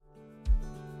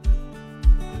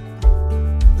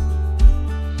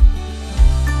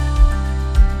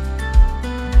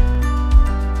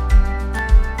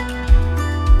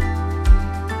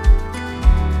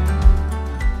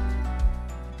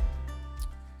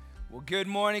Well, good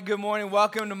morning.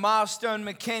 Welcome to Milestone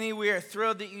McKinney. We are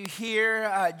thrilled that you're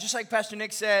here. Just like Pastor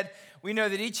Nick said, we know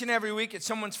that each and every week it's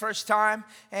someone's first time,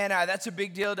 and that's a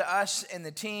big deal to us and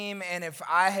the team. And if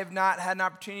I have not had an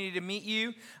opportunity to meet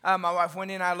you, my wife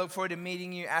Wendy and I look forward to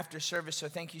meeting you after service, so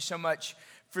thank you so much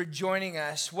for joining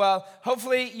us. Well,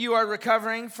 hopefully you are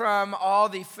recovering from all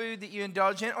the food that you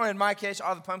indulged in, or in my case,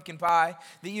 all the pumpkin pie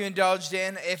that you indulged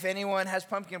in. If anyone has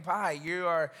pumpkin pie you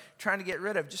are trying to get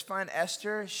rid of, just find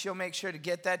Esther. She'll make sure to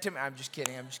get that to me. I'm just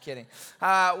kidding.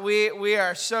 We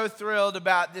are so thrilled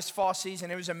about this fall season.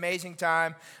 It was an amazing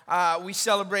time. We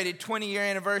celebrated 20-year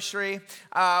anniversary.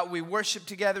 We worshiped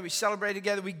together. We celebrated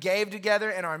together. We gave together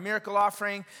in our miracle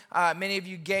offering. Many of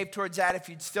you gave towards that. If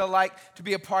you'd still like to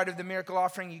be a part of the miracle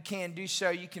offering, you can do so.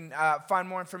 You can find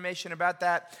more information about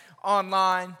that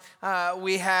online.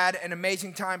 We had an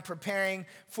amazing time preparing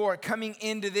for coming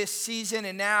into this season,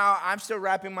 and now I'm still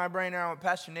wrapping my brain around what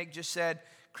Pastor Nick just said.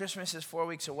 Christmas is 4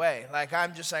 weeks away.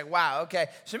 I'm just like, wow, okay.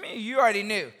 So you already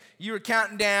knew. You were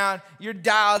counting down. You're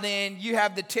dialed in. You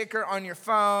have the ticker on your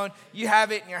phone. You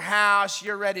have it in your house.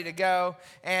 You're ready to go.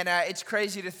 And it's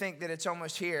crazy to think that it's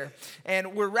almost here.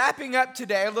 And we're wrapping up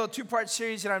today a little two-part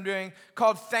series that I'm doing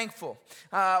called Thankful.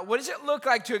 What does it look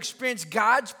like to experience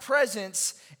God's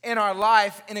presence in our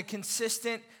life in a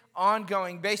consistent,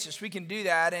 ongoing basis? We can do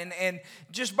that. And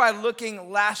just by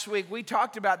looking last week, we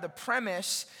talked about the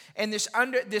premise and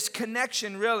this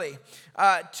connection really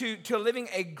to living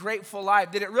a grateful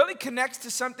life, that it really connects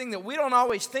to something that we don't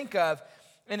always think of,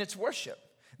 and it's worship.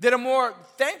 That a more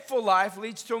thankful life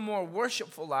leads to a more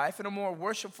worshipful life, and a more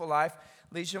worshipful life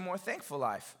leads to a more thankful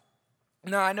life.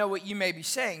 Now, I know what you may be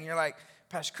saying. You're like,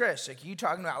 Pastor Chris, you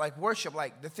talking about worship,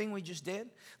 the thing we just did?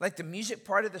 The music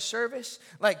part of the service?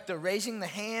 The raising the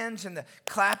hands and the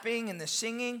clapping and the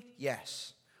singing?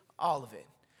 Yes, all of it.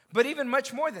 But even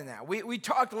much more than that. We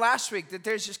talked last week that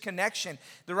there's this connection.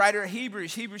 The writer of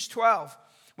Hebrews 12.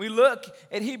 We look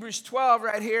at Hebrews 12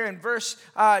 right here in verse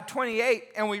 28,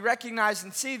 and we recognize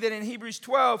and see that in Hebrews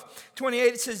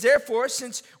 12:28 it says, "Therefore,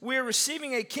 since we are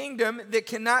receiving a kingdom that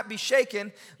cannot be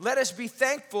shaken, let us be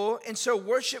thankful and so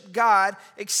worship God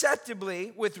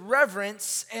acceptably with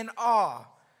reverence and awe."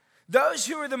 Those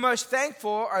who are the most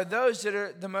thankful are those that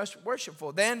are the most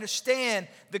worshipful. They understand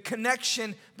the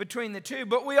connection between the two.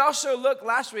 But we also looked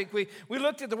last week, we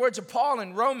looked at the words of Paul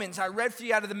in Romans. I read for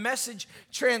you out of the Message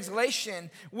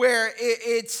translation, where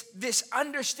it's this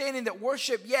understanding that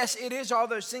worship, yes, it is all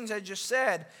those things I just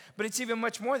said, but it's even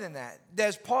much more than that.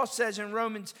 As Paul says in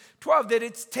Romans 12, that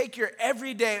it's take your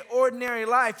everyday, ordinary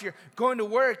life. You're going to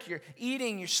work, you're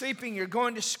eating, you're sleeping, you're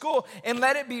going to school, and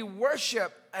let it be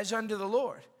worship as unto the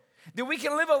Lord. That we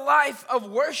can live a life of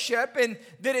worship, and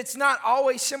that it's not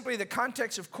always simply the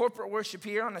context of corporate worship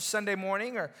here on a Sunday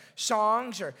morning, or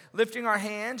songs, or lifting our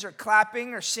hands, or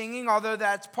clapping, or singing, although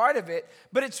that's part of it.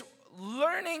 But it's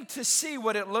learning to see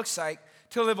what it looks like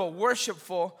to live a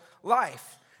worshipful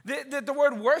life. The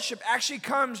word worship actually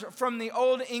comes from the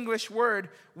Old English word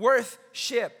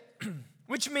worthship,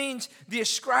 which means the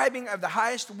ascribing of the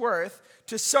highest worth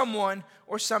to someone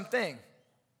or something.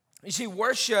 You see,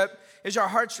 worship is our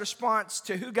heart's response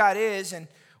to who God is and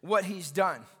what He's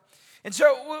done. And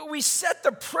so we set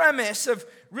the premise of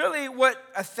really what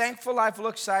a thankful life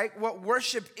looks like, what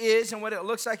worship is and what it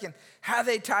looks like, and how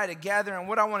they tie together. And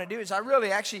what I want to do is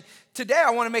today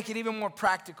I want to make it even more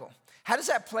practical. How does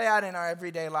that play out in our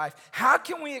everyday life? How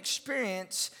can we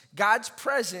experience God's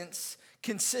presence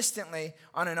consistently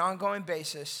on an ongoing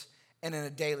basis and on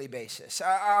a daily basis?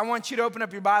 I want you to open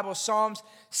up your Bible, Psalms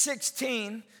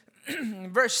 16,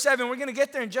 verse 7. We're going to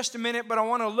get there in just a minute, but I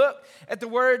want to look at the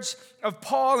words of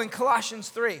Paul in Colossians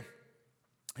 3.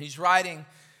 He's writing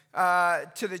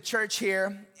to the church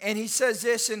here, and he says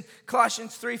this in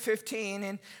Colossians 3:15,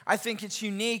 and I think it's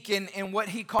unique in what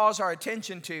he calls our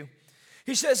attention to.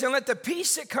 He says, "And let the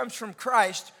peace that comes from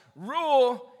Christ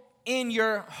rule in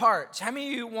your hearts." How many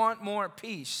of you want more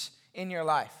peace in your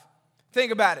life?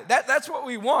 Think about it. That's what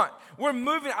we want. We're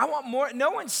moving. I want more. No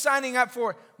one's signing up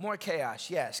for more chaos.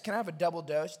 Yes. Can I have a double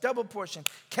dose? Double portion.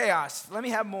 Chaos. Let me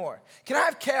have more. Can I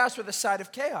have chaos with a side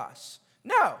of chaos?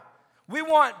 No. We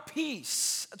want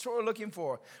peace. That's what we're looking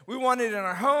for. We want it in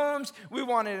our homes. We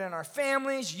want it in our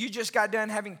families. You just got done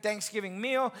having Thanksgiving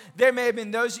meal. There may have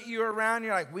been those that you were around.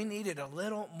 You're like, we needed a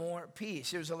little more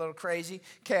peace. It was a little crazy,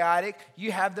 chaotic.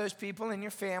 You have those people in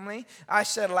your family. I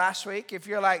said last week, if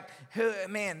you're like,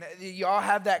 man, you all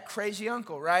have that crazy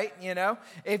uncle, right?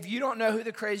 If you don't know who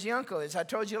the crazy uncle is, I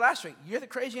told you last week, you're the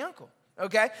crazy uncle.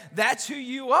 Okay? That's who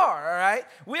you are, all right?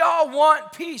 We all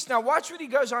want peace. Now watch what he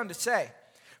goes on to say.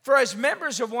 "For as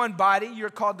members of one body, you're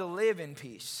called to live in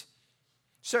peace.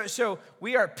 So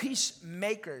we are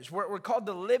peacemakers. We're called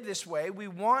to live this way. We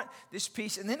want this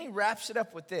peace. And then he wraps it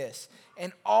up with this.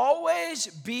 And always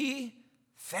be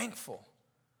thankful.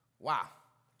 Wow.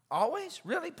 Always?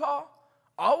 Really, Paul?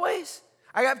 Always?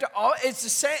 I have to. It's the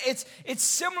same. It's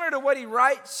similar to what he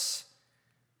writes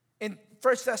in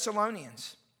 1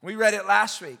 Thessalonians. We read it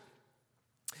last week.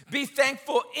 Be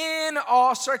thankful in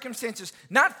all circumstances,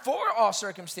 not for all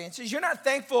circumstances. You're not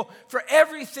thankful for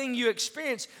everything you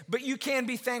experience, but you can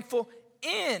be thankful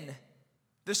in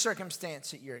the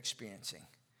circumstance that you're experiencing.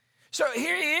 So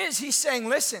here he is. He's saying,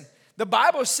 listen, the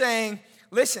Bible's saying,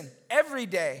 listen, every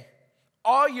day,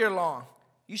 all year long,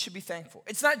 you should be thankful.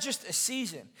 It's not just a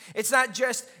season. It's not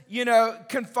just,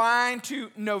 confined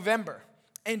to November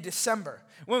and December.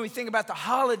 When we think about the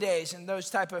holidays and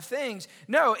those type of things,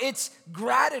 no, it's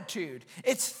gratitude.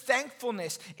 It's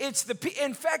thankfulness.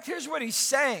 In fact, here's what he's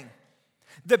saying.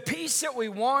 The peace that we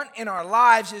want in our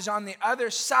lives is on the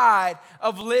other side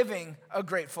of living a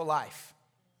grateful life.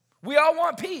 We all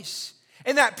want peace.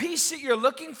 And that peace that you're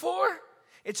looking for,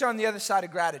 it's on the other side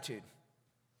of gratitude.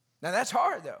 Now that's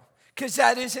hard though, because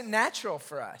that isn't natural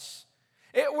for us.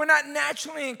 We're not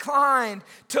naturally inclined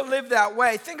to live that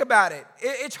way. Think about it.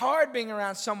 It's hard being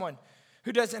around someone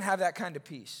who doesn't have that kind of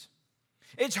peace.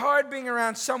 It's hard being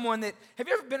around someone that, have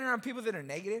you ever been around people that are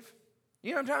negative?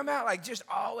 You know what I'm talking about? Like just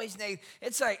always negative.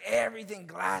 It's like everything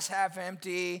glass half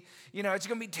empty. It's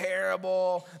going to be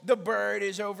terrible. The bird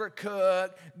is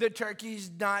overcooked. The turkey's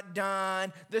not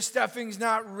done. The stuffing's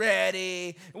not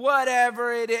ready.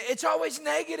 Whatever it is. It's always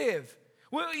negative.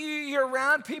 Well, you're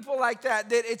around people like that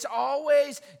it's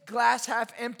always glass half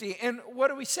empty. And what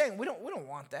are we saying? We don't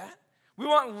want that. We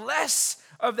want less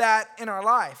of that in our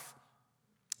life.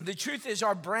 The truth is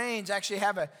our brains actually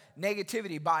have a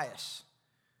negativity bias.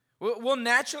 We'll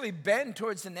naturally bend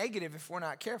towards the negative if we're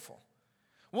not careful.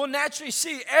 We'll naturally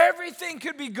see everything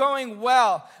could be going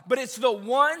well, but it's the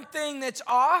one thing that's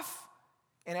off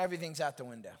and everything's out the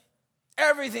window.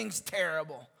 Everything's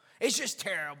terrible. It's just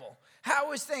terrible.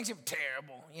 How is things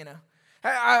terrible,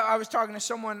 I was talking to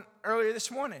someone earlier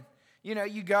this morning.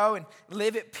 You go and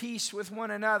live at peace with one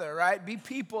another, right? Be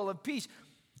people of peace.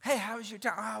 Hey, how was your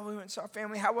time? Oh, we went and saw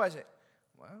family. How was it?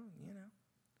 Well,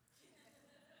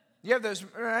 You have those,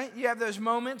 right? You have those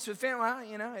moments with family.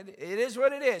 Well, it is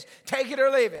what it is. Take it or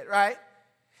leave it, right?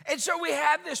 And so we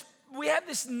have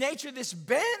this nature, this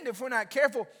bend, if we're not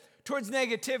careful, towards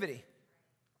negativity.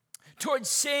 Towards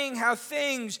seeing how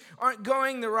things aren't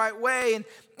going the right way.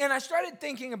 And I started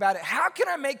thinking about it. How can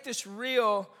I make this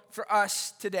real for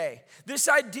us today? This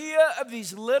idea of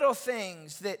these little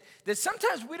things that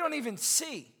sometimes we don't even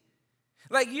see.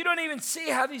 Like you don't even see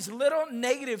how these little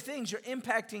negative things are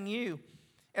impacting you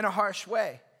in a harsh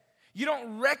way. You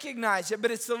don't recognize it,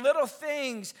 but it's the little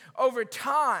things over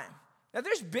time. Now,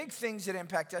 there's big things that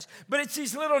impact us, but it's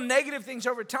these little negative things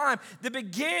over time that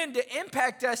begin to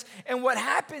impact us, and what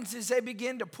happens is they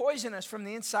begin to poison us from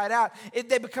the inside out.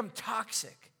 They become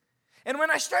toxic. And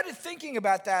when I started thinking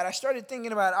about that, I started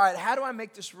thinking about, all right, how do I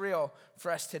make this real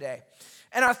for us today?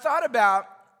 And I thought about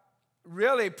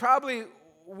really probably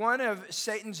one of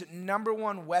Satan's number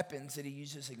one weapons that he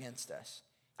uses against us.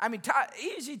 I mean,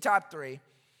 easy top three.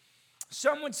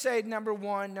 Some would say number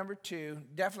one, number two,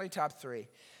 definitely top three.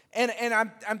 And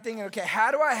I'm thinking, okay,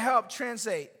 how do I help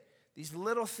translate these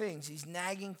little things, these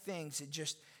nagging things that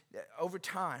just, over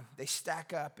time, they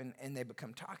stack up and they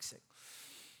become toxic.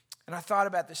 And I thought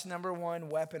about this number one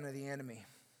weapon of the enemy,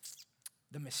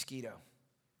 the mosquito.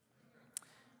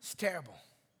 It's terrible.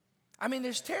 I mean,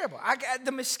 it's terrible.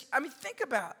 Think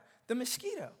about the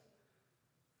mosquito.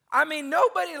 I mean,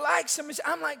 nobody likes them.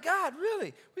 I'm like, God,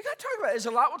 really? We got to talk about it. There's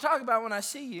a lot we'll talk about when I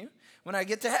see you, when I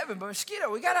get to heaven. But mosquito,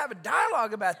 we got to have a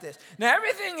dialogue about this. Now,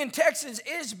 everything in Texas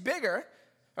is bigger,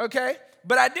 okay?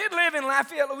 But I did live in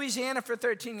Lafayette, Louisiana for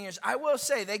 13 years. I will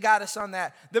say they got us on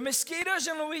that. The mosquitoes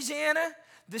in Louisiana,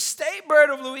 the state bird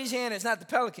of Louisiana is not the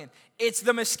pelican. It's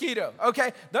the mosquito,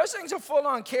 okay? Those things will full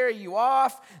on carry you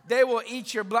off. They will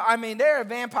eat your blood. I mean, they're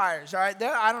vampires, all right?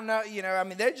 I don't know,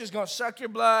 they're just going to suck your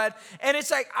blood. And it's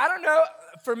like, I don't know,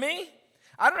 for me,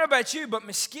 I don't know about you, but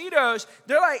mosquitoes,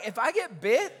 they're like, if I get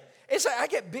bit, it's like I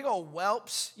get big old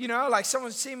whelps, like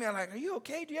someone see me, I'm like, are you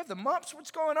okay? Do you have the mumps?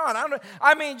 What's going on? I don't know.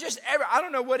 I mean, I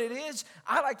don't know what it is.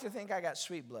 I like to think I got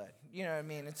sweet blood. You know what I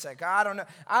mean? It's like, I don't know.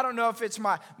 I don't know if it's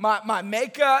my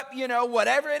makeup,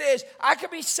 whatever it is. I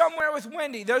could be somewhere with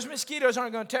Wendy. Those mosquitoes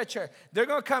aren't going to touch her. They're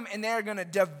going to come and they're going to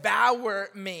devour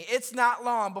me. It's not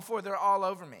long before they're all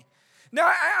over me.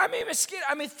 No,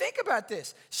 think about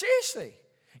this. Seriously.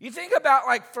 You think about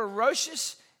like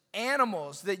ferocious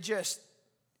animals that just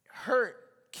hurt,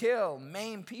 kill,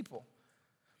 maim people.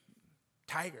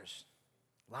 Tigers.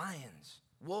 lions,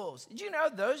 wolves. Did you know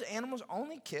those animals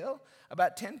only kill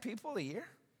about 10 people a year?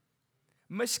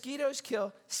 Mosquitoes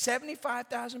kill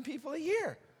 75,000 people a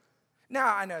year.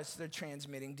 Now, I know they're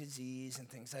transmitting disease and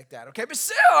things like that, okay? But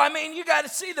still, I mean, you got to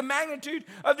see the magnitude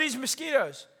of these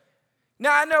mosquitoes.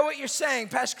 Now, I know what you're saying.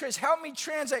 Pastor Chris, help me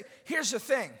translate. Here's the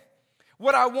thing.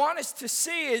 What I want us to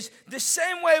see is the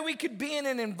same way we could be in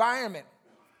an environment,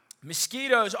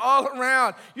 mosquitoes all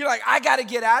around. You're like, I got to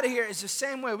get out of here. It's the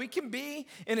same way we can be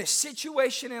in a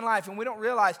situation in life and we don't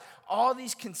realize all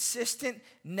these consistent,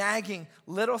 nagging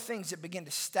little things that begin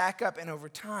to stack up, and over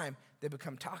time, they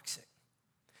become toxic.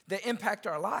 They impact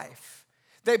our life.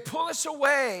 They pull us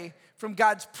away from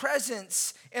God's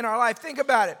presence in our life. Think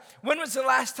about it. When was the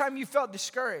last time you felt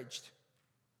discouraged?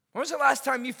 When was the last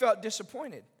time you felt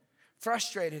disappointed,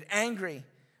 frustrated, angry,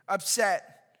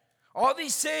 upset? All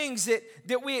these things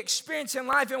that we experience in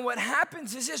life, and what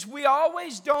happens is this: we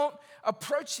always don't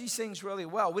approach these things really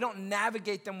well. We don't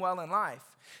navigate them well in life.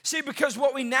 See, because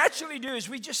what we naturally do is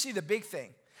we just see the big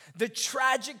thing, the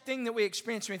tragic thing that we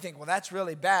experience, and we think, well, that's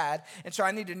really bad, and so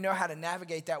I need to know how to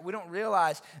navigate that. We don't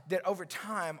realize that over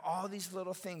time, all these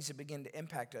little things that begin to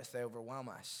impact us, they overwhelm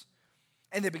us.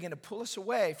 And they begin to pull us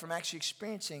away from actually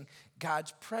experiencing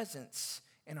God's presence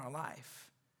in our life.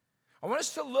 I want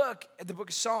us to look at the book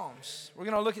of Psalms. We're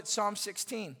going to look at Psalm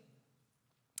 16.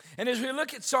 And as we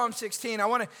look at Psalm 16, I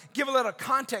want to give a little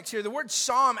context here. The word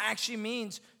psalm actually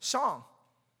means song.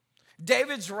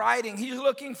 David's writing, he's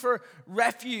looking for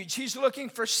refuge. He's looking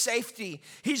for safety.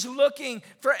 He's looking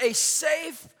for a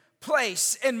safe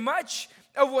place. And much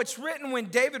of what's written when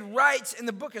David writes in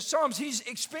the book of Psalms, he's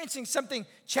experiencing something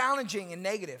challenging and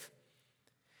negative.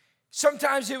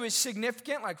 Sometimes it was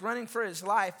significant, like running for his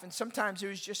life, and sometimes it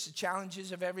was just the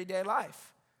challenges of everyday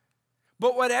life.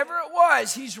 But whatever it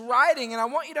was, he's writing, and I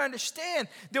want you to understand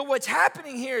that what's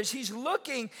happening here is he's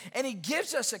looking, and he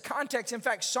gives us a context. In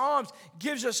fact, Psalms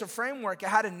gives us a framework of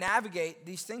how to navigate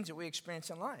these things that we experience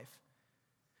in life.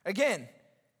 Again,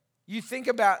 you think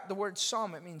about the word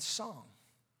psalm, it means song.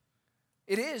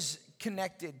 It is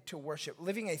connected to worship,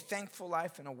 living a thankful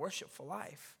life and a worshipful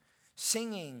life,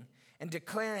 singing and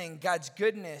declaring God's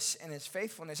goodness and his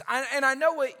faithfulness. And I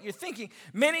know what you're thinking.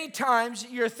 Many times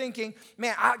you're thinking,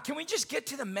 man, can we just get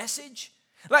to the message?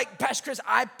 Like, Pastor Chris,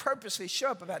 I purposely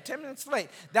show up about 10 minutes late.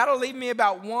 That'll leave me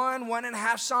about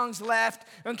 1.5 songs left,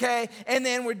 okay? And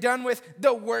then we're done with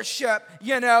the worship,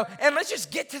 and let's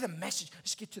just get to the message.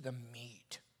 Let's get to the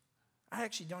meat. I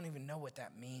actually don't even know what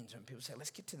that means when people say, let's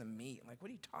get to the meat. I'm like, what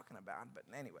are you talking about? But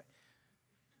anyway,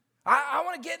 I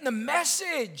want to get in the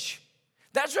message.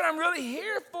 That's what I'm really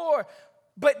here for.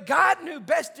 But God knew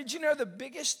best. Did you know the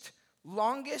biggest,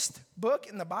 longest book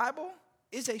in the Bible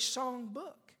is a song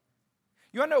book?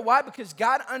 You want to know why? Because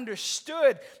God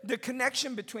understood the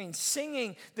connection between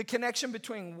singing, the connection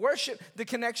between worship, the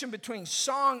connection between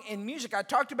song and music. I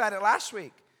talked about it last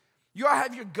week. You all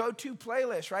have your go-to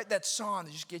playlist, right? That song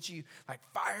that just gets you like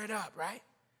fired up, right?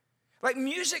 Like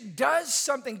music does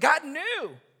something. God knew.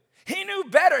 He knew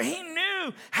better. He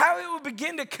knew how it would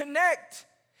begin to connect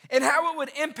and how it would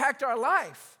impact our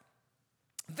life.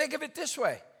 Think of it this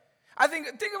way.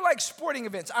 Think of like sporting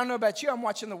events. I don't know about you. I'm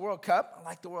watching the World Cup. I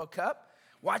like the World Cup.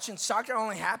 Watching soccer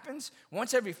only happens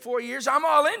once every 4 years. I'm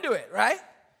all into it, right?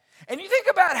 And you think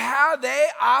about how they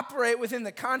operate within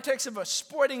the context of a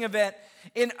sporting event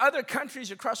in other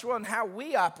countries across the world and how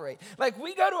we operate. Like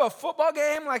we go to a football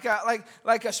game, like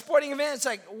a sporting event. It's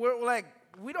like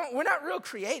we're not real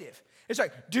creative. It's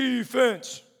like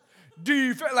defense,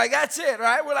 like that's it,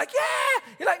 right? We're like,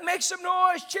 yeah, you like make some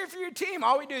noise, cheer for your team.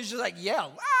 All we do is just like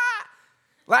yell. Ah!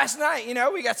 Last night,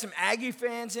 we got some Aggie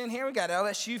fans in here. We got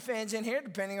LSU fans in here,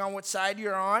 depending on what side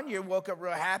you're on. You woke up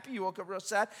real happy, you woke up real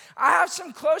sad. I have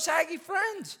some close Aggie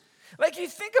friends. Like you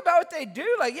think about what they do.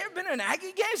 Like you ever been to an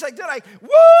Aggie game? It's like they're like,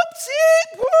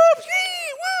 whoopsie, whoopsie,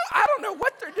 whoop. I don't know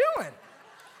what they're doing.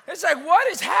 It's like, what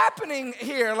is happening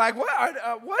here? Like, what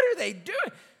are they doing?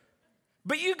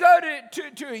 But you go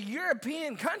to a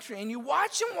European country and you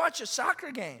watch them watch a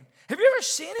soccer game. Have you ever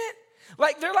seen it?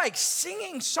 Like, they're like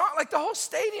singing song, like the whole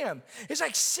stadium is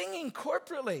like singing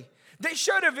corporately. They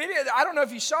showed a video, I don't know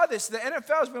if you saw this, the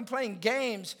NFL has been playing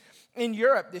games in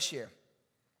Europe this year.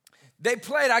 They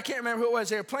played, I can't remember who it was,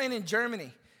 they were playing in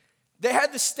Germany. They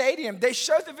had the stadium, they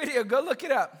showed the video, go look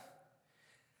it up.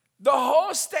 The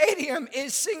whole stadium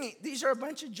is singing. These are a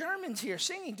bunch of Germans here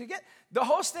singing together. The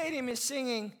whole stadium is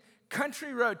singing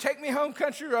Country Road. Take Me Home,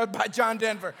 Country Road by John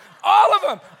Denver. All of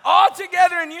them, all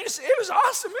together in unison. It was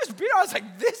awesome. It was beautiful. I was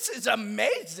like, this is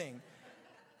amazing.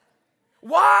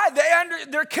 Why?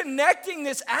 They're connecting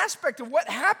this aspect of what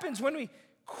happens when we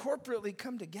corporately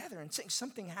come together and sing.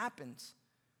 Something happens.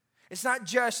 It's not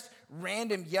just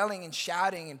random yelling and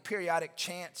shouting and periodic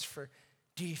chants for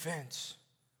defense.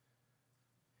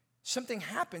 Something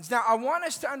happens. Now, I want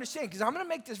us to understand, because I'm going to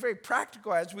make this very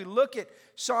practical as we look at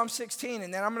Psalm 16,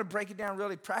 and then I'm going to break it down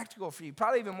really practical for you,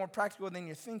 probably even more practical than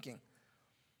you're thinking,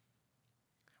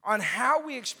 on how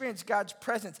we experience God's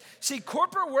presence. See,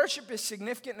 corporate worship is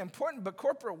significant and important, but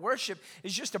corporate worship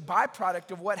is just a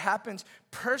byproduct of what happens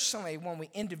personally when we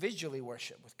individually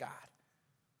worship with God.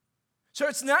 So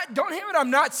it's not, don't hear what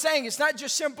I'm not saying. It's not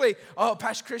just simply, oh,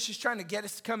 Pastor Chris is trying to get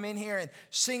us to come in here and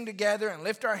sing together and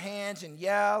lift our hands and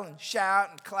yell and shout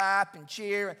and clap and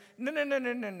cheer.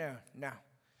 No.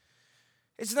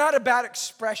 It's not about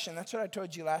expression. That's what I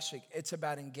told you last week. It's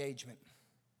about engagement.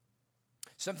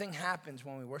 Something happens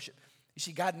when we worship. You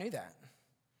see, God knew that.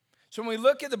 So when we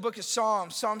look at the book of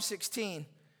Psalms, Psalm 16,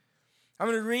 I'm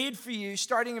going to read for you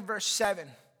starting in verse 7.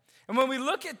 And when we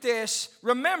look at this,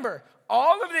 remember,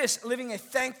 all of this, living a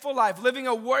thankful life, living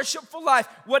a worshipful life,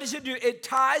 what does it do? It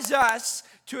ties us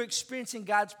to experiencing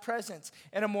God's presence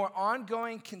in a more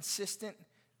ongoing, consistent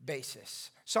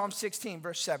basis. Psalm 16,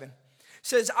 verse 7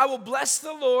 says, I will bless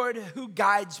the Lord who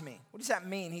guides me. What does that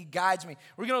mean? He guides me.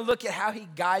 We're going to look at how he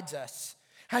guides us,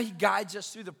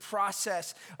 through the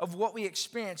process of what we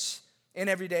experience in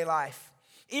everyday life.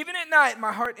 Even at night,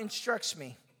 my heart instructs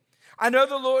me. I know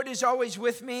the Lord is always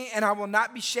with me, and I will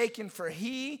not be shaken, for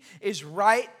he is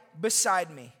right beside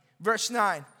me. Verse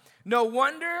 9, no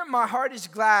wonder my heart is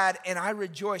glad, and I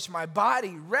rejoice. My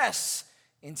body rests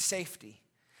in safety.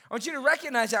 I want you to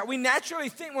recognize that. We naturally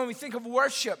think, when we think of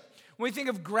worship, when we think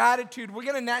of gratitude, we're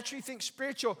going to naturally think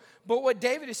spiritual. But what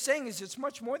David is saying is it's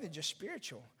much more than just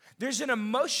spiritual. There's an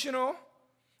emotional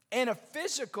and a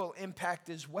physical impact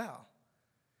as well.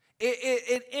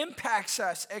 It impacts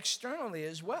us externally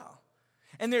as well.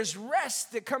 And there's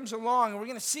rest that comes along, and we're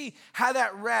going to see how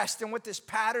that rest and what this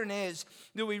pattern is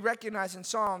that we recognize in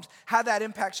Psalms, how that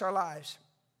impacts our lives.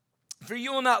 For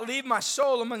you will not leave my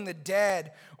soul among the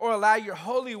dead or allow your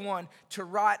Holy One to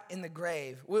rot in the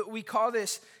grave. We call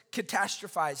this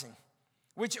catastrophizing,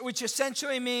 which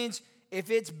essentially means if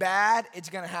it's bad, it's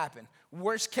going to happen.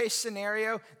 Worst case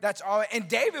scenario, that's all. And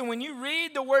David, when you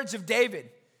read the words of David,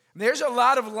 there's a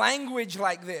lot of language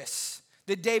like this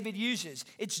that David uses.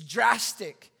 It's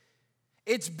drastic.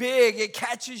 It's big. It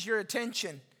catches your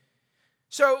attention.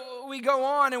 So we go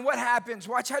on, and what happens?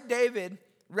 Watch how David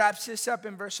wraps this up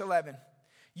in verse 11.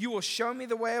 You will show me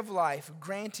the way of life,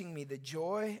 granting me the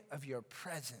joy of your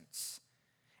presence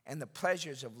and the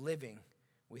pleasures of living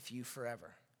with you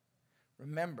forever.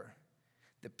 Remember,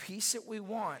 the peace that we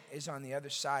want is on the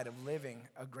other side of living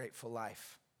a grateful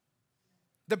life.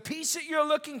 The peace that you're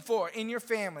looking for in your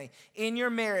family, in your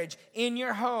marriage, in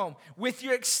your home, with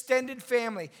your extended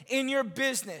family, in your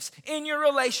business, in your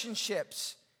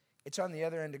relationships, it's on the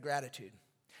other end of gratitude.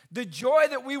 The joy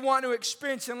that we want to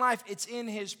experience in life, it's in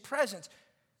his presence.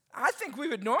 I think we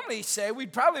would normally say,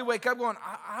 we'd probably wake up going,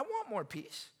 I want more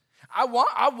peace. I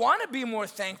want to be more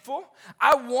thankful.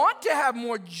 I want to have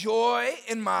more joy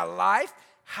in my life.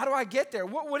 How do I get there?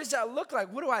 What does that look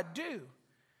like? What do I do?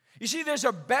 You see, there's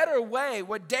a better way.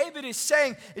 What David is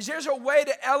saying is there's a way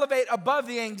to elevate above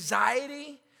the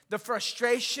anxiety, the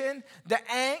frustration, the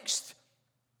angst,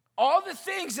 all the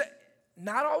things that,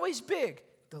 not always big,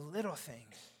 the little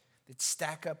things that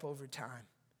stack up over time,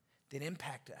 that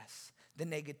impact us, the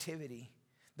negativity,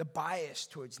 the bias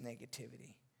towards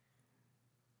negativity.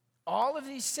 All of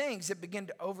these things that begin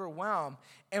to overwhelm,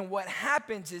 and what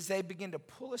happens is they begin to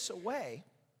pull us away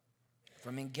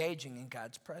from engaging in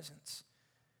God's presence.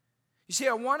 You see,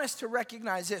 I want us to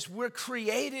recognize this. We're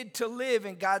created to live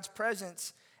in God's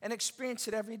presence and experience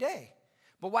it every day.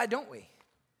 But why don't we?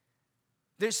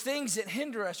 There's things that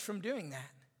hinder us from doing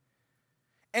that.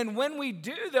 And when we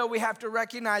do, though, we have to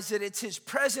recognize that it's his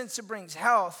presence that brings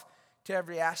health to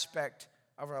every aspect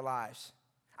of our lives.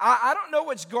 I don't know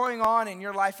what's going on in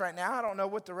your life right now. I don't know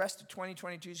what the rest of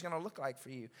 2022 is going to look like for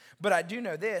you. But I do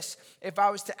know this. If I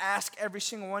was to ask every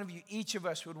single one of you, each of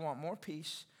us would want more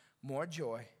peace, more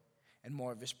joy, and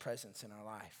more of his presence in our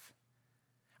life.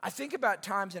 I think about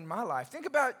times in my life. Think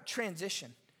about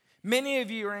transition. Many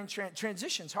of you are in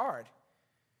transition's hard.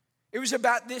 It was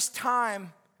about this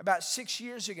time, about 6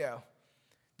 years ago,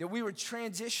 that we were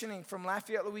transitioning from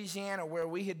Lafayette, Louisiana, where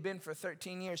we had been for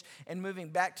 13 years, and moving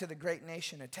back to the great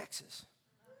nation of Texas.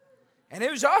 And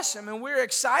it was awesome, and we were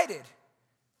excited.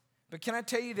 But can I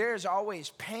tell you, there is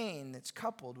always pain that's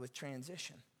coupled with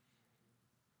transition.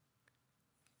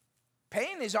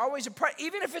 Pain is always a part,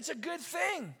 even if it's a good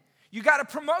thing. You got a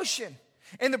promotion,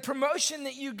 and the promotion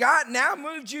that you got now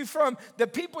moved you from the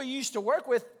people you used to work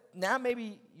with, now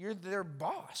maybe you're their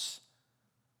boss.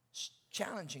 It's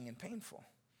challenging and painful.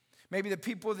 Maybe the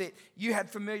people that you had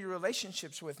familiar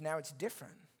relationships with, now it's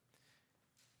different.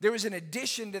 There was an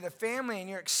addition to the family and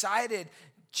you're excited.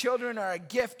 Children are a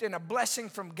gift and a blessing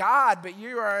from God, but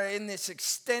you are in this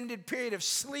extended period of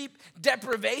sleep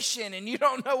deprivation and you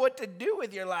don't know what to do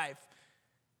with your life.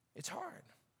 It's hard.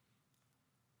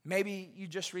 Maybe you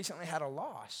just recently had a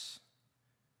loss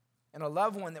and a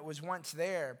loved one that was once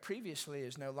there previously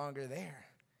is no longer there.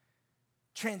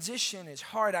 Transition is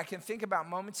hard. I can think about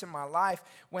moments in my life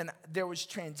when there was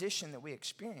transition that we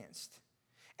experienced.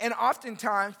 And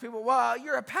oftentimes people, well,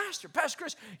 you're a pastor. Pastor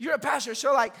Chris, you're a pastor.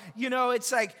 So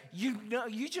it's like,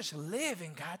 you just live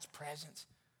in God's presence.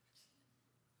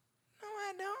 No,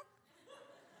 I don't.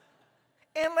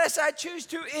 Unless I choose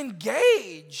to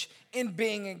engage in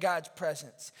being in God's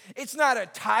presence. It's not a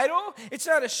title. It's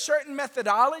not a certain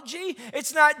methodology.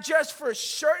 It's not just for a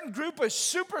certain group of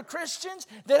super Christians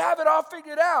that have it all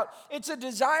figured out. It's a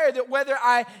desire that whether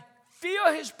I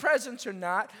feel his presence or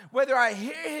not, whether I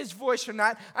hear his voice or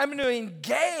not, I'm going to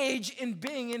engage in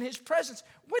being in his presence.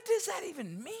 What does that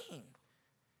even mean?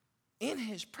 In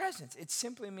his presence. It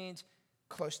simply means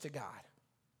close to God.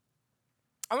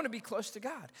 I want to be close to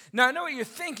God. Now, I know what you're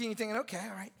thinking. You're thinking, okay,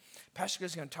 all right. Pastor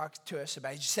Chris is going to talk to us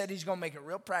about it. He said he's going to make it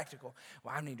real practical.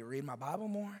 Well, I need to read my Bible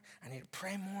more. I need to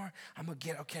pray more. I'm going to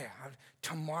get,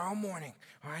 tomorrow morning,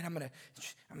 all right, I'm going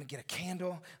to get a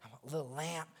candle, a little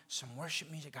lamp, some worship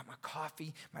music, got my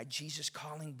coffee, my Jesus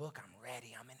Calling book. I'm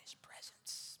ready. I'm in his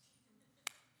presence.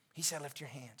 He said, lift your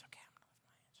hands. Okay, I'm going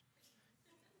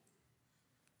to lift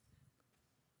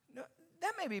my hands. No,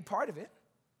 that may be part of it.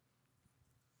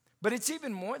 But it's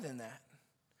even more than that.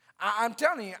 I'm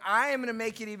telling you, I am going to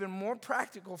make it even more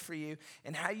practical for you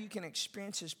in how you can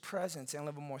experience his presence and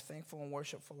live a more thankful and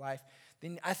worshipful life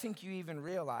than I think you even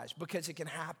realize, because it can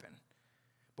happen.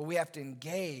 But we have to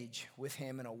engage with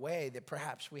him in a way that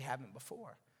perhaps we haven't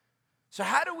before. So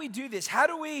how do we do this? How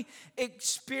do we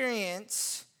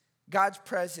experience God's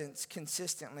presence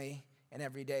consistently and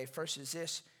every day? First is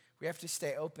this: we have to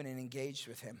stay open and engaged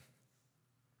with him.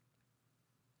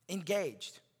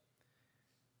 Engaged.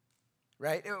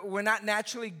 Right? We're not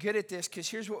naturally good at this because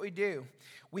here's what we do.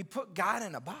 We put God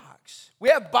in a box. We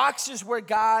have boxes where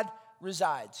God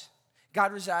resides.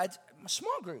 God resides in a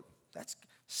small group. That's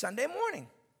Sunday morning.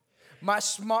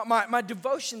 My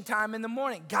devotion time in the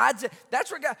morning.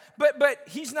 That's where God, but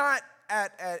he's not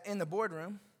in the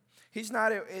boardroom. He's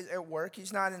not at work.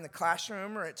 He's not in the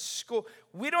classroom or at school.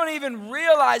 We don't even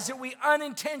realize that we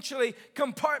unintentionally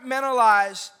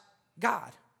compartmentalize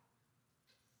God.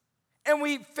 And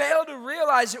we fail to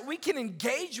realize that we can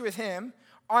engage with him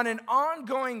on an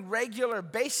ongoing, regular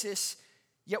basis,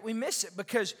 yet we miss it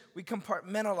because we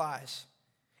compartmentalize.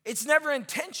 It's never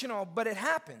intentional, but it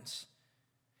happens.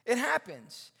 It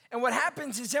happens. And what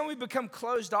happens is then we become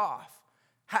closed off.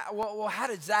 How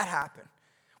does that happen?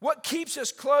 What keeps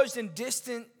us closed and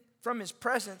distant from his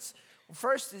presence? Well,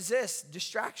 first is this: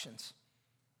 distractions.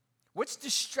 What's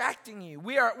distracting you?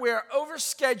 We are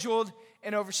overscheduled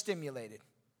and overstimulated.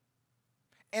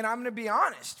 And I'm going to be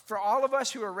honest, for all of us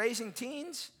who are raising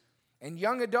teens and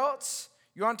young adults,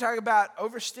 you want to talk about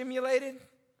overstimulated?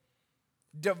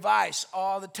 Device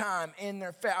all the time in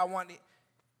their face.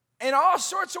 In all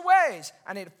sorts of ways.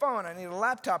 I need a phone, I need a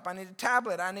laptop, I need a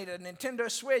tablet, I need a Nintendo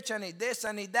Switch, I need this,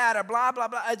 I need that, or blah, blah,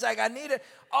 blah. It's like I need it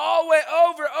all the way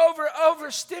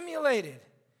overstimulated.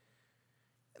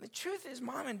 And the truth is,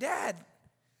 Mom and Dad,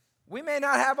 we may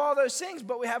not have all those things,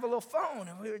 but we have a little phone,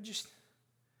 and we were just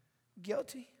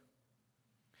guilty.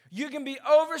 You can be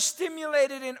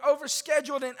overstimulated and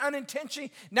overscheduled and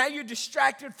unintentionally. Now you're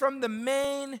distracted from the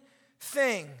main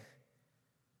thing.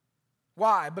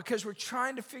 Why? Because we're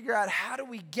trying to figure out, how do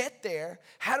we get there?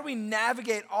 How do we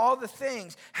navigate all the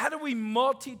things? How do we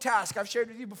multitask? I've shared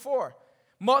with you before.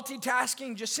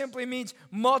 Multitasking just simply means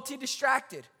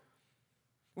multi-distracted.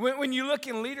 When you look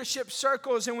in leadership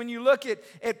circles and when you look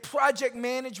at project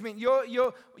management,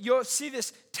 you'll see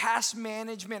this task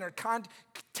management or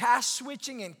task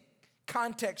switching and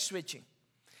context switching.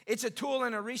 It's a tool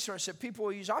and a resource that people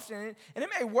will use often, and it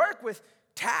may work with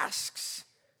tasks,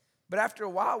 but after a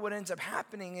while what ends up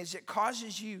happening is it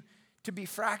causes you to be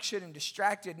fractured and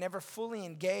distracted, never fully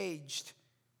engaged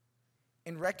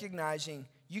in recognizing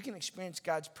you can experience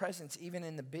God's presence even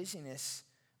in the busyness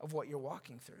of what you're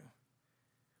walking through.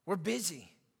 We're busy.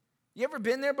 You ever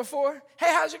been there before? Hey,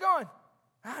 how's it going?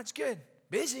 It's good.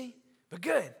 Busy, but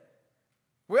good.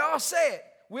 We all say it.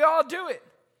 We all do it.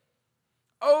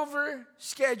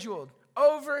 Overscheduled,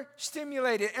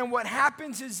 overstimulated. And what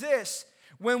happens is this: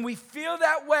 when we feel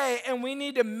that way and we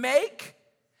need to make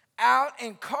out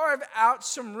and carve out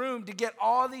some room to get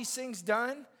all these things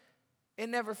done, it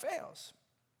never fails.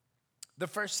 The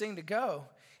first thing to go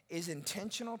is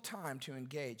intentional time to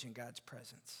engage in God's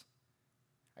presence.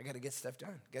 I got to get stuff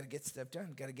done. Got to get stuff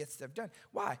done. Got to get stuff done.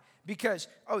 Why? Because,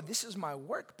 this is my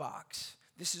work box.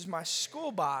 This is my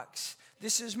school box.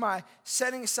 This is my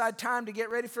setting aside time to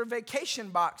get ready for a vacation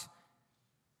box.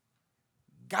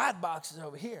 God box is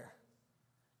over here.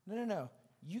 No.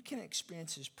 You can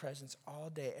experience his presence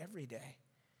all day, every day.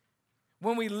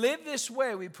 When we live this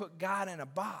way, we put God in a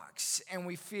box and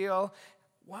we feel,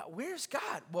 where's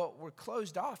God? Well, we're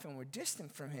closed off and we're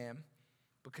distant from him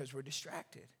because we're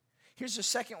distracted. Here's the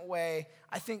second way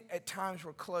I think at times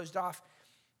we're closed off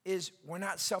is we're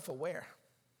not self-aware.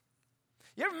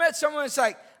 You ever met someone that's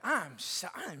like, I'm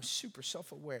super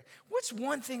self-aware. What's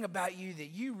one thing about you that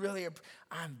you really are?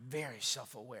 I'm very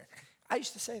self-aware. I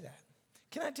used to say that.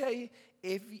 Can I tell you,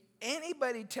 if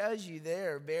anybody tells you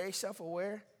they're very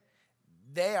self-aware,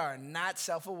 they are not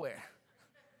self-aware.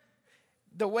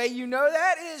 The way you know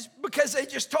that is because they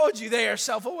just told you they are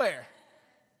self-aware.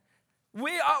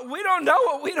 We don't know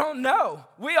what we don't know.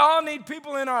 We all need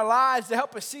people in our lives to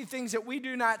help us see things that we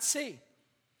do not see.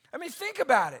 I mean, think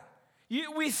about it.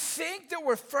 We think that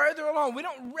we're further along. We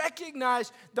don't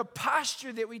recognize the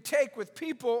posture that we take with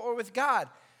people or with God.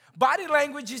 Body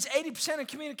language is 80% of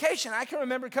communication. I can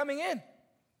remember coming in.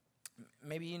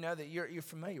 Maybe you know that you're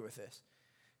familiar with this.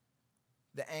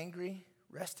 The angry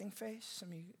resting face. Some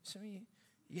of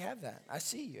you have that. I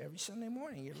see you every Sunday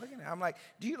morning. You're looking at it. I'm like,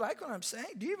 do you like what I'm saying?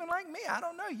 Do you even like me? I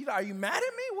don't know. Are you mad at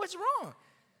me? What's wrong?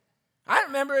 I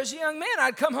remember as a young man,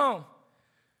 I'd come home,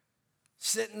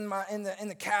 sit in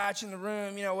the couch in the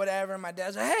room, whatever. And my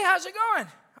dad's like, hey, how's it going?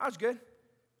 I was good.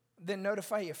 Then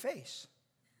notify your face.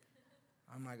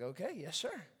 I'm like, okay, yes,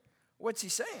 sir. What's he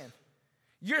saying?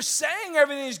 You're saying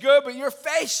everything's good, but your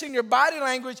face and your body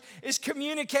language is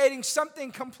communicating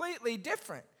something completely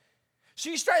different. So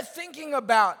you start thinking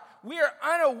about, we are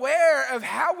unaware of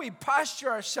how we posture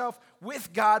ourselves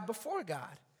with God before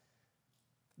God.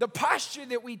 The posture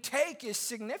that we take is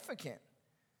significant.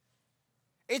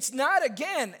 It's not,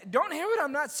 again, don't hear what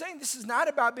I'm not saying. This is not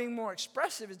about being more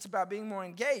expressive. It's about being more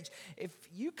engaged. If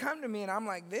you come to me and I'm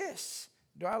like this,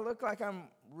 do I look like I'm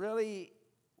really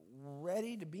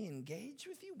ready to be engaged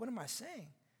with you? What am I saying?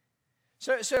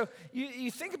 So you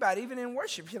think about it, even in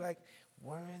worship, you're like,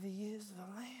 worthy is the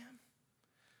Lamb.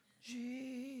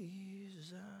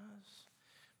 Jesus.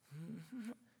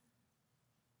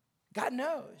 God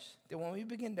knows that when we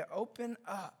begin to open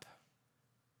up,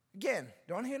 again,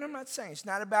 don't hear what I'm not saying. It's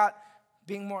not about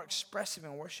being more expressive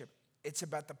in worship. It's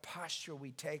about the posture we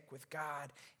take with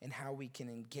God and how we can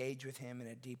engage with him in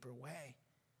a deeper way.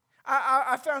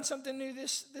 I found something new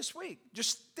this week,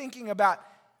 just thinking about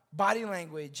body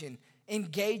language and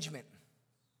engagement,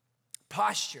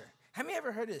 posture. Have you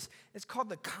ever heard of this? It's called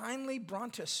the kindly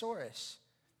brontosaurus.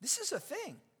 This is a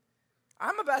thing.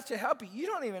 I'm about to help you. You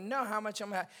don't even know how much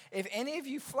I'm going to. If any of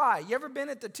you fly, you ever been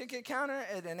at the ticket counter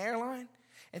at an airline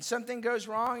and something goes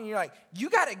wrong and you're like, you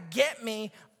got to get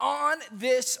me on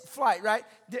this flight, right?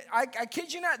 I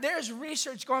kid you not, there's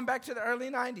research going back to the early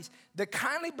 90s. The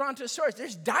kindly brontosaurus,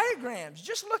 there's diagrams.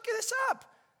 Just look this up.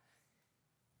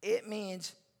 It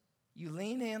means you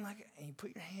lean in and you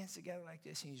put your hands together like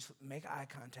this and you just make eye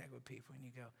contact with people and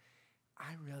you go,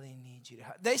 I really need you to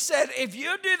help. They said, if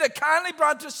you do the kindly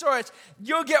brontosaurus,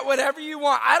 you'll get whatever you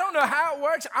want. I don't know how it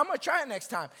works. I'm going to try it next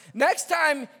time. Next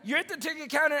time you're at the ticket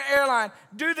counter at airline,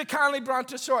 do the kindly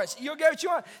brontosaurus. You'll get what you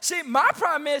want. See, my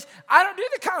problem is I don't do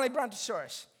the kindly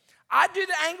brontosaurus. I do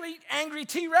the angry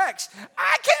T-Rex.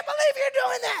 I can't believe you're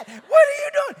doing that. What are you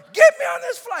doing? Get me on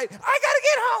this flight. I got to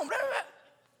get home.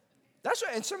 That's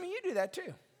right. And some of you do that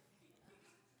too.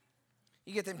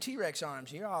 You get them T-Rex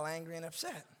arms. You're all angry and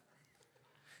upset.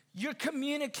 You're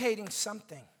communicating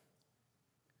something.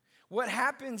 What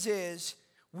happens is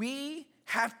we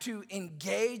have to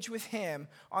engage with him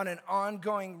on an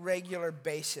ongoing, regular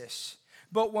basis.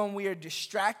 But when we are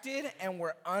distracted and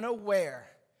we're unaware,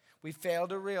 we fail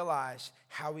to realize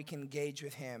how we can engage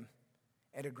with him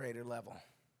at a greater level.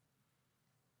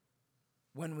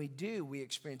 When we do, we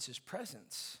experience his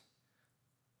presence.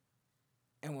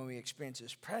 And when we experience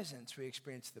his presence, we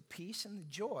experience the peace and the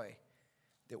joy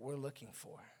that we're looking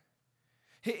for.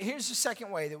 Here's the second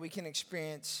way that we can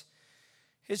experience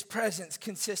his presence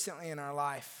consistently in our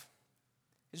life,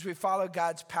 is we follow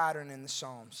God's pattern in the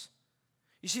Psalms.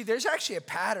 You see, there's actually a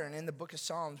pattern in the book of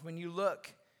Psalms. When you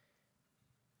look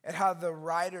at how the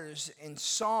writers in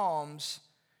Psalms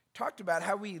talked about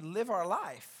how we live our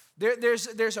life,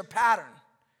 there's a pattern.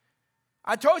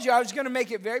 I told you I was going to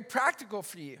make it very practical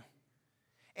for you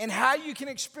and how you can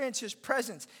experience his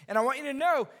presence. And I want you to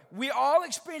know, we all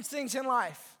experience things in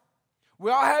life. We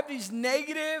all have these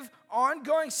negative,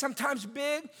 ongoing, sometimes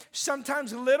big,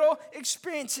 sometimes little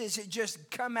experiences that just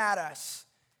come at us.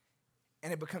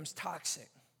 And it becomes toxic.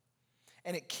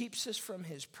 And it keeps us from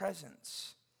his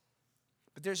presence.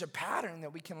 But there's a pattern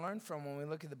that we can learn from when we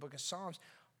look at the book of Psalms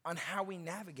on how we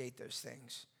navigate those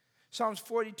things. Psalms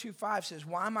 42:5 says,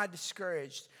 why am I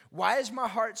discouraged? Why is my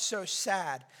heart so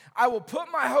sad? I will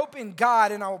put my hope in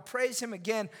God and I will praise him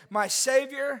again, my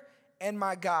Savior and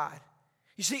my God.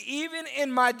 You see, even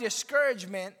in my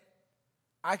discouragement,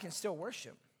 I can still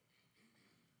worship.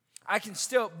 I can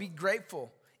still be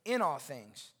grateful in all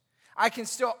things. I can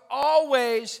still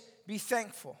always be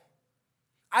thankful.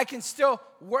 I can still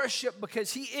worship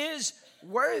because he is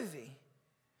worthy.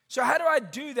 So how do I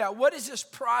do that? What is this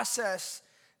process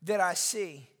that I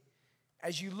see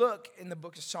as you look in the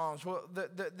book of Psalms? Well,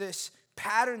 this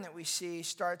pattern that we see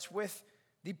starts with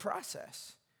the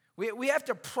process. We have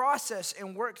to process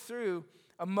and work through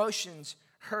emotions,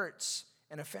 hurts,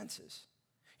 and offenses.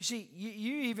 You see,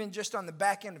 you even just on the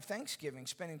back end of Thanksgiving,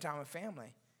 spending time with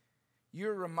family,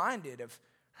 you're reminded of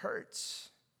hurts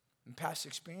and past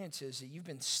experiences that you've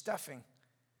been stuffing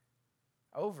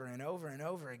over and over and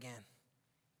over again.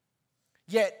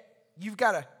 Yet, you've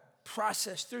got to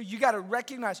process through. You got to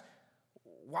recognize,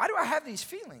 why do I have these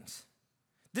feelings?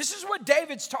 This is what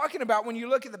David's talking about when you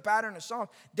look at the pattern of Psalms.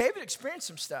 David experienced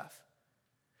some stuff.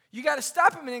 You got to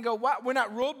stop him and go, what? We're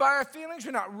not ruled by our feelings.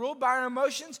 We're not ruled by our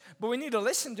emotions, but we need to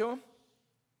listen to them.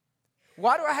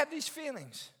 Why do I have these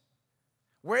feelings?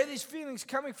 Where are these feelings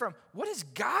coming from? What does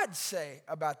God say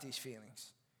about these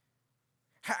feelings?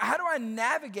 How do I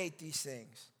navigate these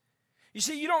things? You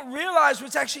see, you don't realize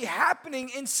what's actually happening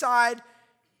inside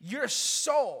your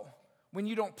soul when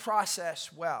you don't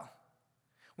process well.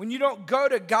 When you don't go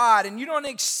to God and you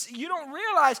don't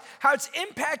realize how it's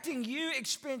impacting you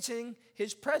experiencing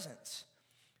his presence.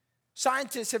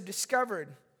 Scientists have discovered,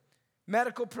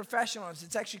 medical professionals,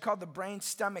 it's actually called the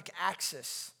brain-stomach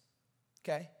axis.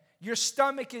 Okay? Your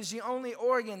stomach is the only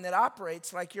organ that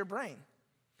operates like your brain.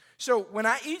 So when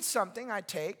I eat something, I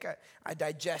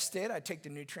digest it, I take the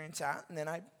nutrients out, and then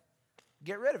I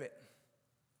get rid of it.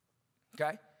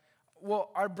 Okay?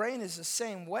 Well, our brain is the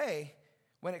same way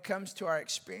when it comes to our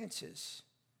experiences.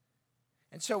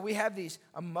 And so we have these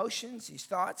emotions, these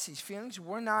thoughts, these feelings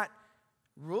we're not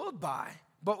ruled by,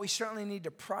 but we certainly need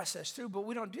to process through, but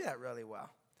we don't do that really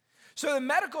well. So the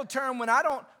medical term, when I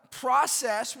don't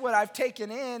process what I've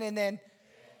taken in and then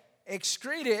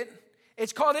excrete it,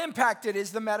 it's called impacted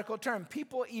is the medical term.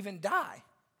 People even die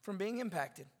from being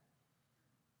impacted.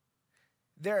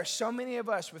 There are so many of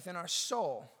us within our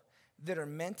soul that are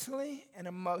mentally and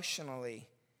emotionally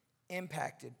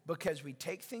impacted because we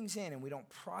take things in and we don't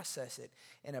process it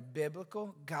in a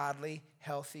biblical, godly,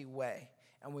 healthy way.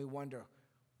 And we wonder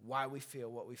why we feel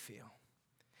what we feel.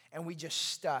 And we just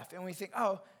stuff. And we think,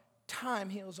 oh, time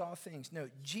heals all things. No,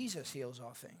 Jesus heals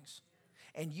all things.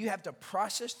 And you have to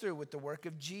process through with the work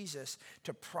of Jesus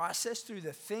to process through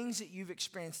the things that you've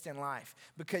experienced in life.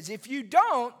 Because if you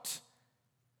don't,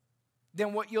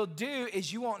 then what you'll do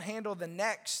is you won't handle the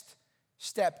next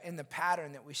step in the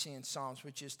pattern that we see in Psalms,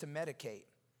 which is to medicate.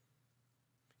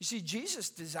 You see,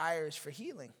 Jesus' desire is for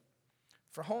healing,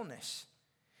 for wholeness.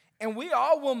 And we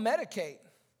all will medicate.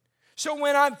 So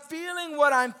when I'm feeling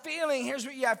what I'm feeling, here's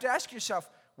what you have to ask yourself.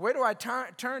 Where do I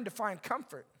turn to find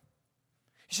comfort?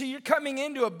 You see, you're coming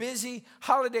into a busy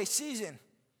holiday season.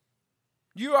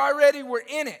 You already were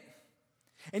in it.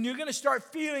 And you're going to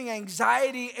start feeling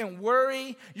anxiety and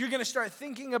worry. You're going to start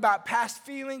thinking about past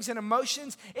feelings and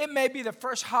emotions. It may be the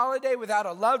first holiday without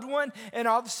a loved one, and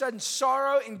all of a sudden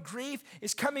sorrow and grief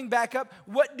is coming back up.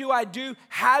 What do I do?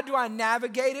 How do I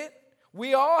navigate it?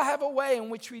 We all have a way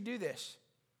in which we do this.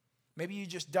 Maybe you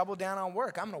just double down on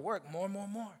work. I'm going to work more and more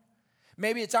and more.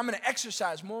 Maybe it's I'm going to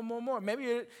exercise more and more and more. Maybe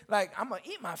you're like, I'm going to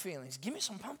eat my feelings. Give me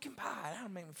some pumpkin pie.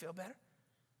 That'll make me feel better.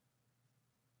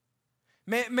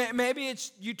 Maybe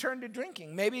it's you turn to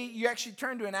drinking. Maybe you actually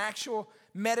turn to an actual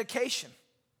medication.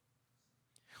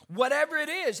 Whatever it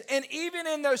is, and even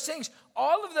in those things,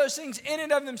 all of those things in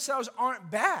and of themselves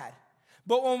aren't bad.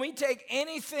 But when we take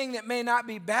anything that may not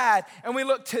be bad and we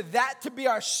look to that to be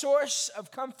our source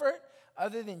of comfort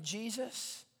other than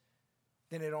Jesus,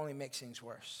 then it only makes things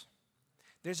worse.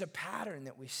 There's a pattern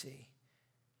that we see.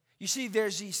 You see,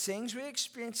 there's these things we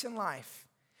experience in life,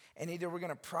 and either we're going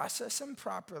to process them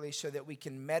properly so that we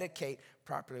can medicate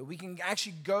properly. We can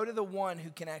actually go to the one who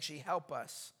can actually help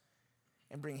us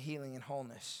and bring healing and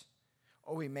wholeness,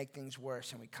 or we make things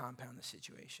worse and we compound the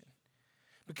situation.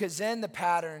 Because then the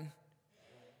pattern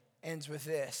ends with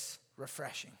this,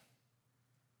 refreshing.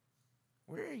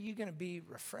 Where are you going to be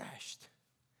refreshed?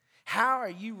 How are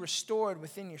you restored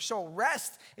within your soul?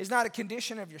 Rest is not a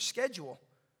condition of your schedule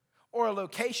or a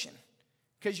location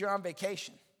because you're on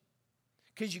vacation,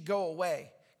 because you go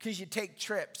away, because you take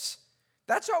trips.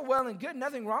 That's all well and good.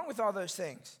 Nothing wrong with all those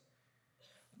things.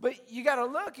 But you got to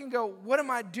look and go, what am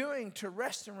I doing to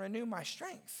rest and renew my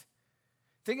strength?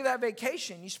 Think of that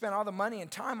vacation you spent all the money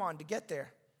and time on to get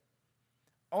there,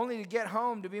 only to get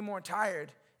home to be more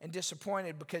tired and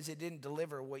disappointed because it didn't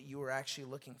deliver what you were actually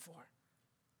looking for.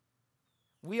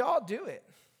 We all do it.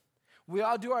 We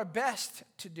all do our best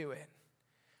to do it.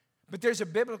 But there's a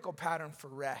biblical pattern for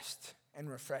rest and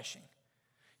refreshing.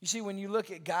 You see, when you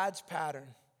look at God's pattern,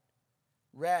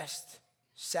 rest,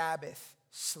 Sabbath,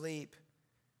 sleep,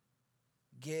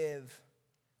 give,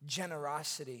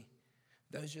 generosity,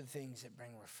 those are the things that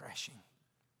bring refreshing.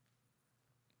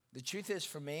 The truth is,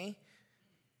 for me,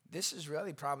 this is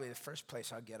really probably the first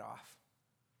place I'll get off.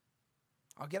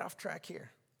 I'll get off track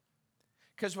here.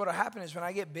 Because what will happen is when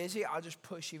I get busy, I'll just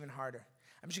push even harder.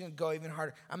 I'm just going to go even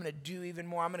harder. I'm going to do even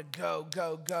more. I'm going to go.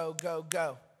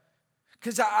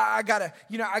 Because I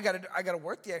gotta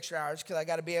work the extra hours because I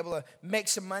got to be able to make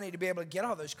some money to be able to get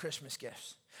all those Christmas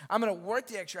gifts. I'm going to work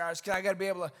the extra hours because I got to be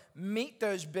able to meet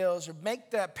those bills or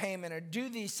make that payment or do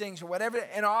these things or whatever.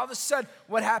 And all of a sudden,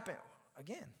 what happened?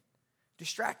 Again,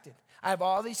 distracted. I have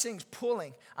all these things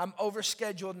pulling. I'm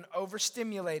overscheduled and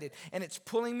overstimulated, and it's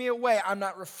pulling me away. I'm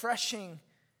not refreshing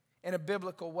in a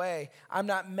biblical way. I'm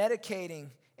not medicating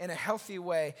in a healthy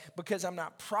way because I'm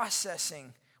not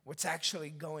processing what's actually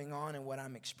going on and what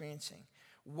I'm experiencing.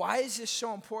 Why is this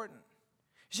so important?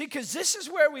 See, because this is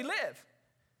where we live.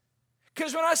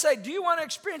 Because when I say, do you want to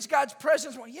experience God's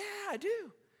presence? Well, yeah, I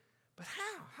do. But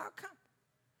how? How come?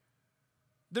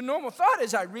 The normal thought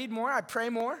is I read more, I pray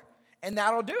more, and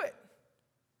that'll do it.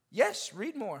 Yes,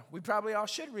 read more. We probably all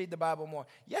should read the Bible more.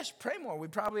 Yes, pray more. We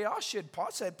probably all should. Paul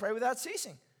said, pray without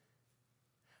ceasing.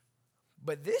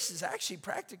 But this is actually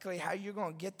practically how you're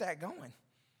going to get that going.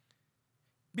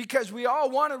 Because we all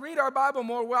want to read our Bible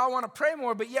more, we all want to pray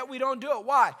more, but yet we don't do it.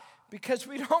 Why? Because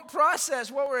we don't process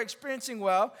what we're experiencing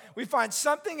well. We find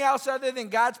something else other than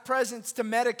God's presence to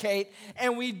medicate,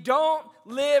 and we don't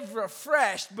live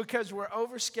refreshed because we're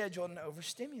overscheduled and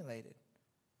overstimulated.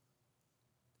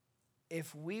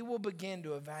 If we will begin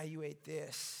to evaluate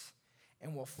this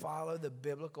and we'll follow the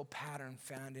biblical pattern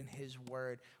found in His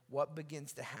Word, what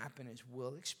begins to happen is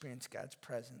we'll experience God's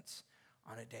presence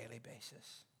on a daily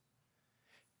basis.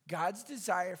 God's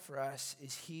desire for us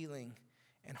is healing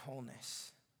and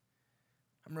wholeness.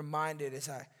 I'm reminded as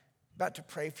I'm about to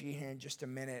pray for you here in just a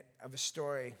minute of a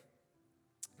story,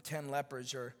 10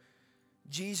 lepers, or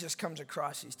Jesus comes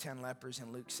across these 10 lepers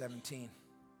in Luke 17.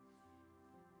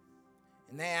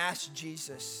 And they ask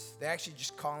Jesus, they actually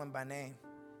just call him by name.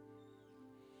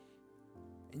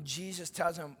 And Jesus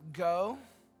tells them, go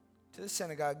to the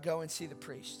synagogue, go and see the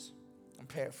priests. I'm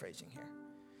paraphrasing here.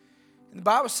 And the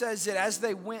Bible says that as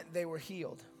they went, they were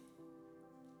healed.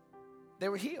 They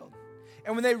were healed.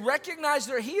 And when they recognized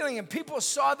their healing and people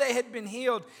saw they had been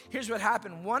healed, here's what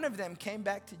happened. One of them came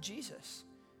back to Jesus.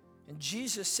 And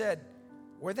Jesus said,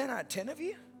 were there not 10 of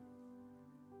you?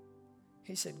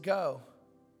 He said, go.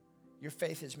 Your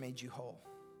faith has made you whole.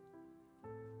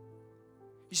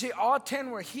 You see, all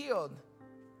 10 were healed,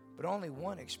 but only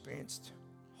one experienced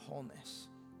wholeness.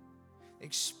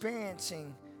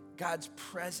 Experiencing God's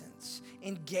presence,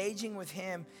 engaging with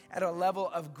Him at a level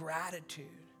of gratitude.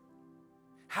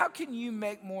 How can you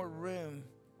make more room,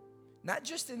 not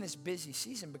just in this busy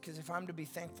season, because if I'm to be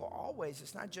thankful always,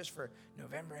 it's not just for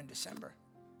November and December.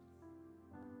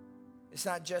 It's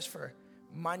not just for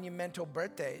monumental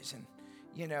birthdays and,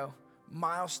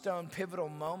 milestone, pivotal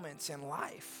moments in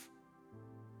life.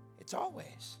 It's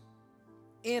always,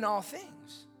 in all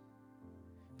things.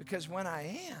 Because when I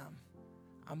am,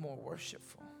 I'm more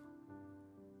worshipful.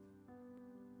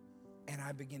 And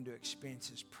I begin to experience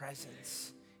His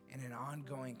presence in an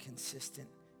ongoing, consistent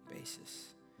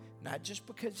basis. Not just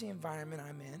because of the environment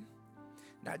I'm in,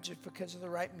 not just because of the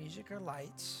right music or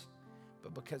lights,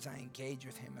 but because I engage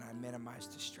with Him and I minimize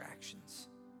distractions.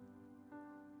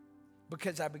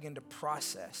 Because I begin to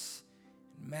process,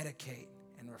 and medicate,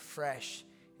 and refresh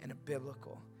in a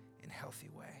biblical and healthy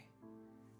way.